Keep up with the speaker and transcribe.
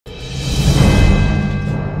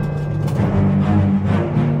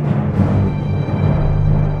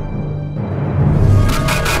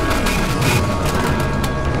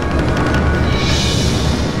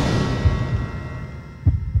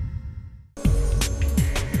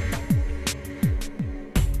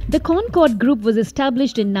The Concorde Group was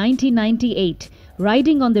established in 1998.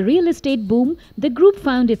 Riding on the real estate boom, the group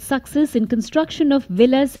found its success in construction of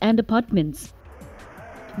villas and apartments.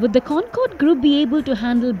 Would the Concorde Group be able to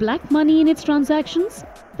handle black money in its transactions?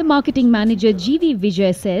 The marketing manager GV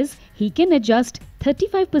Vijay says he can adjust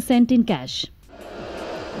 35% in cash.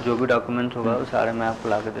 जो भी documents होगा वो सारे मैं आपको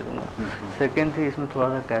ला के दे दूँगा। Second से इसमें थोड़ा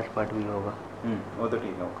सा कैश पार्ट भी होगा। वो तो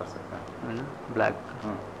ठीक है, वो कर सकते हैं, है ना। ब्लैक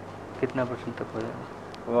कितना % तक हो जाएगा?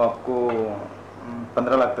 वो आपको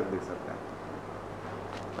 15 लाख तक देख सकते हैं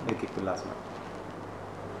एक क्लास में।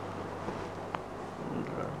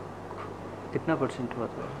 कितना % हुआ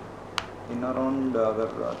था? इन अराउंड अगर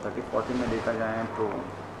 30-40 में देखा जाए तो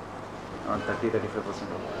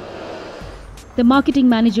 30-35% होगा। The marketing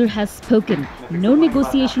manager has spoken. No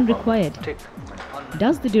negotiation required.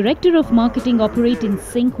 Does the director of marketing operate in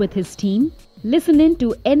sync with his team? Listen in to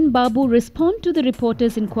N. Babu respond to the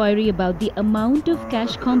reporter's inquiry about the amount of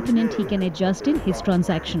cash component he can adjust in his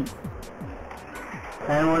transaction.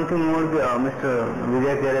 And one thing more, Mr.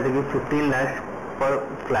 Vijay कह रहे थे कि 15 lakhs per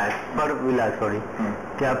flat, per villa, sorry.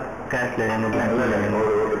 क्या आप cash ले लेंगे, black ले लेंगे?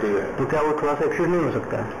 तो क्या वो थोड़ा सा एक्सीड नहीं हो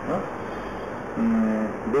सकता है?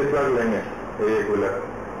 20 लाख लेंगे एक विला,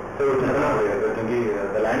 क्योंकि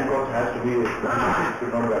the land cost has to be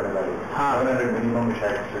should not be at a value. 700 minimum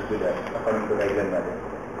should be there according to guideline value.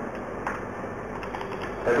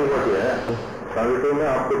 30-40 है। 32 में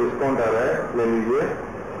आपको डिस्काउंट आ रहा है, ले लीजिए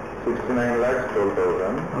 69 lakhs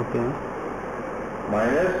 12,000. Okay.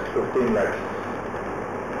 Minus 15 lakhs,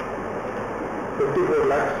 54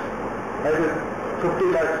 lakhs. ऐसे 50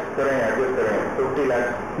 lakhs करेंगे, एडजस्ट करेंगे 50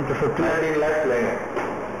 lakhs. तो 19 lakhs लेंगे,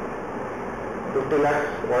 50 lakhs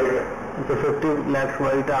वाइट। तो 50 lakhs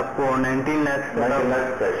वाइट आपको 19 lakhs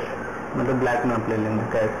कैश, मतलब ब्लैक में आप ले लेंगे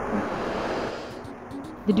cash.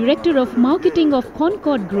 The director of marketing of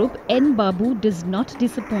Concorde Group, N. Babu, does not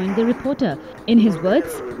disappoint the reporter. In his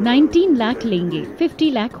words, 19 lakh lenge,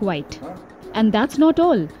 50 lakh white. And that's not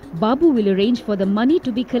all. Babu will arrange for the money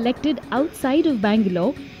to be collected outside of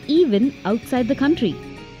Bangalore, even outside the country.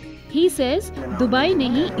 He says, Dubai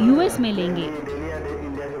नहीं, US में लेंगे।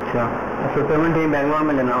 अच्छा, तो payment यही बैंगलोर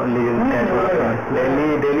में लेना लीजिए।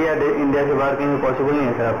 दिल्ली या इंडिया से बाहर कहीं पॉसिबल नहीं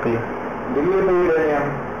है सर आपके लिए? दिल्ली में ही लेंगे हम,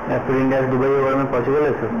 या फिर इंडिया से दुबई वगैरह में पॉसिबल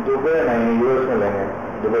है सर? दुबई नहीं, यूएस में लेंगे,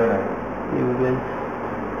 दुबई नहीं,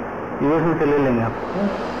 यूएस में से ले लेंगे आप।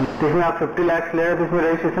 तो इसमें आप 50 lakhs ले रहे हैं तो इसमें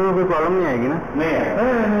रजिस्ट्रेशन में कोई प्रॉब्लम नहीं आएगी ना? नहीं है,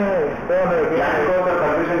 लैंड कॉस्ट और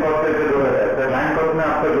कंस्ट्रक्शन कॉस्ट से जो है सर, लैंड कॉस्ट में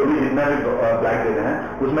आपका जो भी जितना भी फ्लैट देते हैं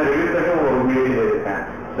उसमें रिलीज करके वो इमीडिएटली दे देते हैं।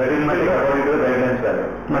 That is according to the guidelines वाले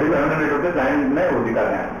पेमेंट होते लैंड में वो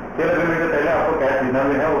दिखाते हैं। फिर अग्रीमेंट से पहले आपको कैश जितना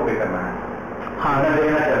भी है वो पे करना है। हाँ,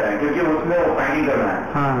 देना चाहते हैं क्योंकि उसमें वो फाइनिंग करना है।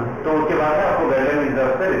 हाँ, तो उसके बाद आपको गाइडलाइन हिसाब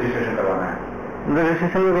से रजिस्ट्रेशन करवाना है।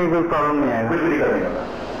 रजिस्ट्रेशन में कहीं कोई प्रॉब्लम नहीं आएगा? कुछ भी दिक्कत नहीं होगा।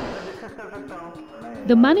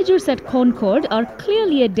 The managers at Concorde are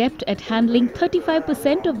clearly adept at handling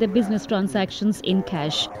 35% of their business transactions in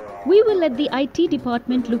cash. We will let the IT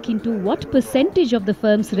department look into what percentage of the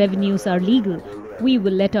firm's revenues are legal. We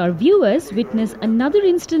will let our viewers witness another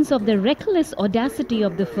instance of the reckless audacity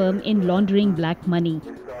of the firm in laundering black money.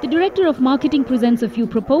 The director of marketing presents a few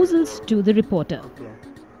proposals to the reporter.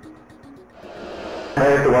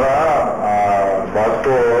 तुम्हारा बात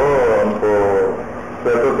को हमको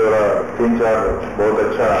तो 3-4 बहुत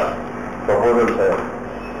अच्छा proposals है।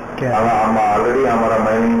 हम already हमारा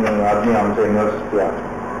माइनिंग आदमी हमसे इन्वेस्ट किया,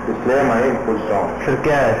 इसलिए मैं पूछ रहा हूँ। सर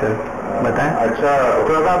क्या है सर, बताएं। अच्छा,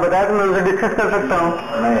 थोड़ा सा बताएं तो मैं उनसे डिस्कस कर सकता हूँ।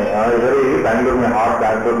 नहीं, इधर ही बैंगलोर में, हार्ट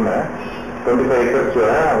बैंगलोर में 25 एकड़ जो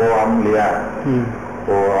है वो हम लिया है,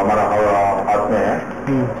 वो हमारा हाथ में है।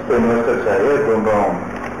 तो इन्वेस्टर चाहिए, तो उनको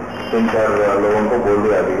 3-4 लोगों को बोल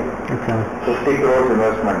दिया अभी। 50 करोड़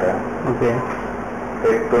इन्वेस्टमेंट है। ओके।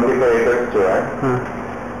 एक 25 एकड़ जो है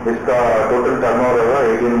इसका टोटल टर्नओवर होगा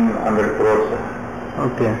 1800 करोड़ है।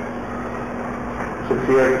 ओके। 6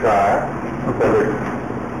 years का है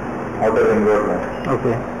आउटर रिंग रोड में।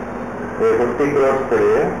 ओके। ये 50 करोड़ के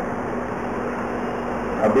लिए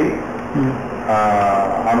अभी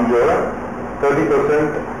हम जो है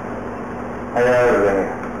 30% IRR देंगे।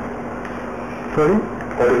 Sorry,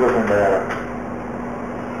 30% IRR।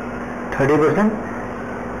 30%?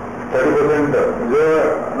 30% जो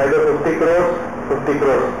नहीं तो 50 करोड़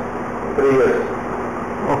 3 years।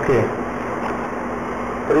 ओके।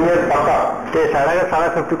 3 years पक्का। तो सारा का सारा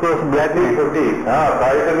 50 करोड़ ब्लैक में? 50, हाँ,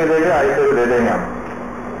 250 में देंगे, 250 भी दे देंगे हम।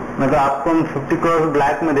 मतलब आपको हम 50 करोड़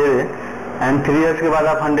ब्लैक में दे दें एंड 3 years के बाद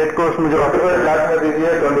आप 100 करोड़ मुझे 25 ब्लैक में दीजिए,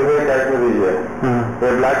 25 कैश में दीजिए। तो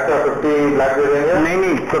ब्लैक का 50 ब्लैक दे देंगे।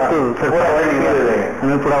 नहीं, पूरा वाइट नहीं दे देंगे,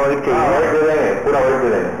 हमें पूरा वाइट चाहिए। वाइट दे देंगे, पूरा वाइट दे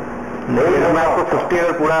देंगे। लेकिन मैं आपको 50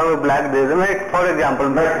 अगर पूरा ब्लैक दे दूं, मैं फॉर एग्जांपल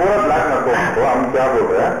मैं पूरा ब्लैक ना को हम क्या बोल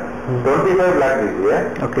रहे हैं 25 ब्लैक दीजिए,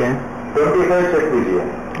 ओके 25 चेक दीजिए,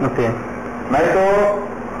 ओके नहीं तो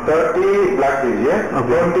 30 ब्लैक दीजिए,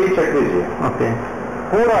 20 चेक दीजिए, ओके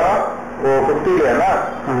पूरा वो 50 लेना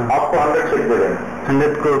आपको 100 चेक दे देंगे,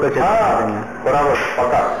 100 करोड़ का चेक देंगे। बराबर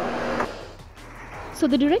पक्का। So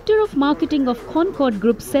the director of marketing of Concorde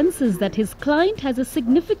Group senses that his client has a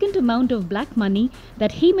significant amount of black money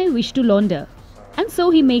that he may wish to launder. And so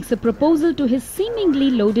he makes a proposal to his seemingly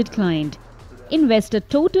loaded client. Invest a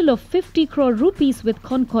total of 50 crore rupees with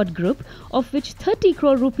Concorde Group, of which 30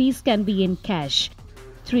 crore rupees can be in cash.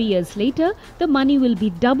 3 years later, the money will be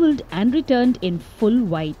doubled and returned in full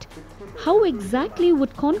white. How exactly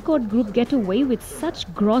would Concorde Group get away with such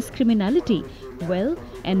gross criminality? Well,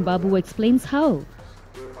 N. Babu explains how.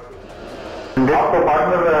 आपको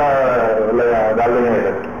partner डाल देंगे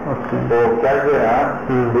इधर, तो cash जो है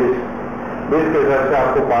 20 के हिसाब से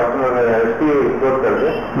आपको पार्टनर एसपी ग्रोथ करके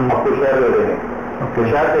आपको शेयर दे देंगे, तो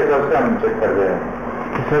शेयर के हिसाब से हम चेक कर रहे हैं।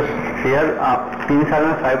 सर शेयर आप 3 साल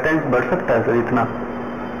में 5 टाइम्स बढ़ सकता है सर, इतना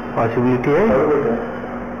पॉसिबिलिटी है?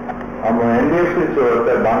 हम एनबीएफसी जो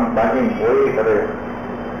होता है बैंकिंग वही करे,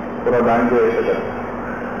 पूरा बैंक जो ऐसे करे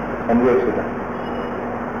एनबीएफसी का,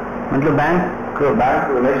 मतलब बैंक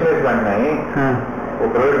नेशनलाइज बैंक नहीं, वो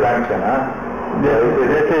प्राइवेट बैंक है ना,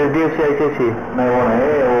 जैसे एचडीएफसी आईसीआईसी नहीं, वो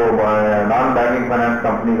नहीं, वो नॉन बैंकिंग फाइनेंस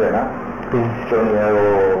कंपनी है ना, जो है वो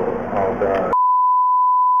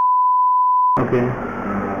ओके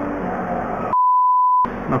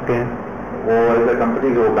ओके वो ऐसे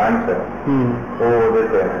कंपनी जो बैंक है वो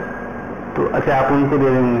देते हैं। तो अच्छा आप उनको दे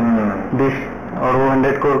देंगे 20 और वो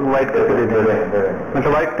 100 को वाइट करके दे देंगे?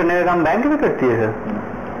 मतलब वाइट करने का काम बैंक भी करती है सर?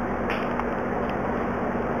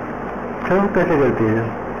 सर वो कैसे करती है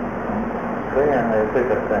सर? ऐसे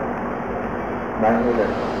करता है बैंक में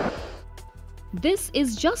करता है। This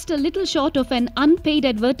is just a little short of an unpaid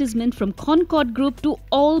advertisement from Concorde Group to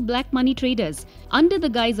all black money traders. Under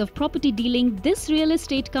the guise of property dealing, this real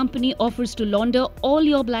estate company offers to launder all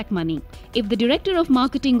your black money. If the director of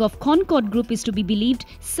marketing of Concorde Group is to be believed,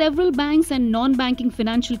 several banks and non-banking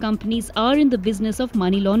financial companies are in the business of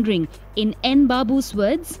money laundering. In N. Babu's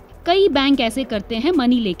words, कई bank ऐसे करते हैं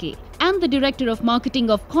money लेके. And the director of marketing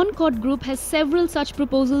of Concorde Group has several such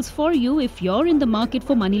proposals for you if you're in the market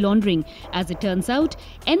for money laundering. As it turns out,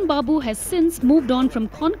 N. Babu has since moved on from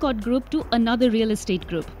Concorde Group to another real estate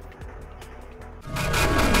group.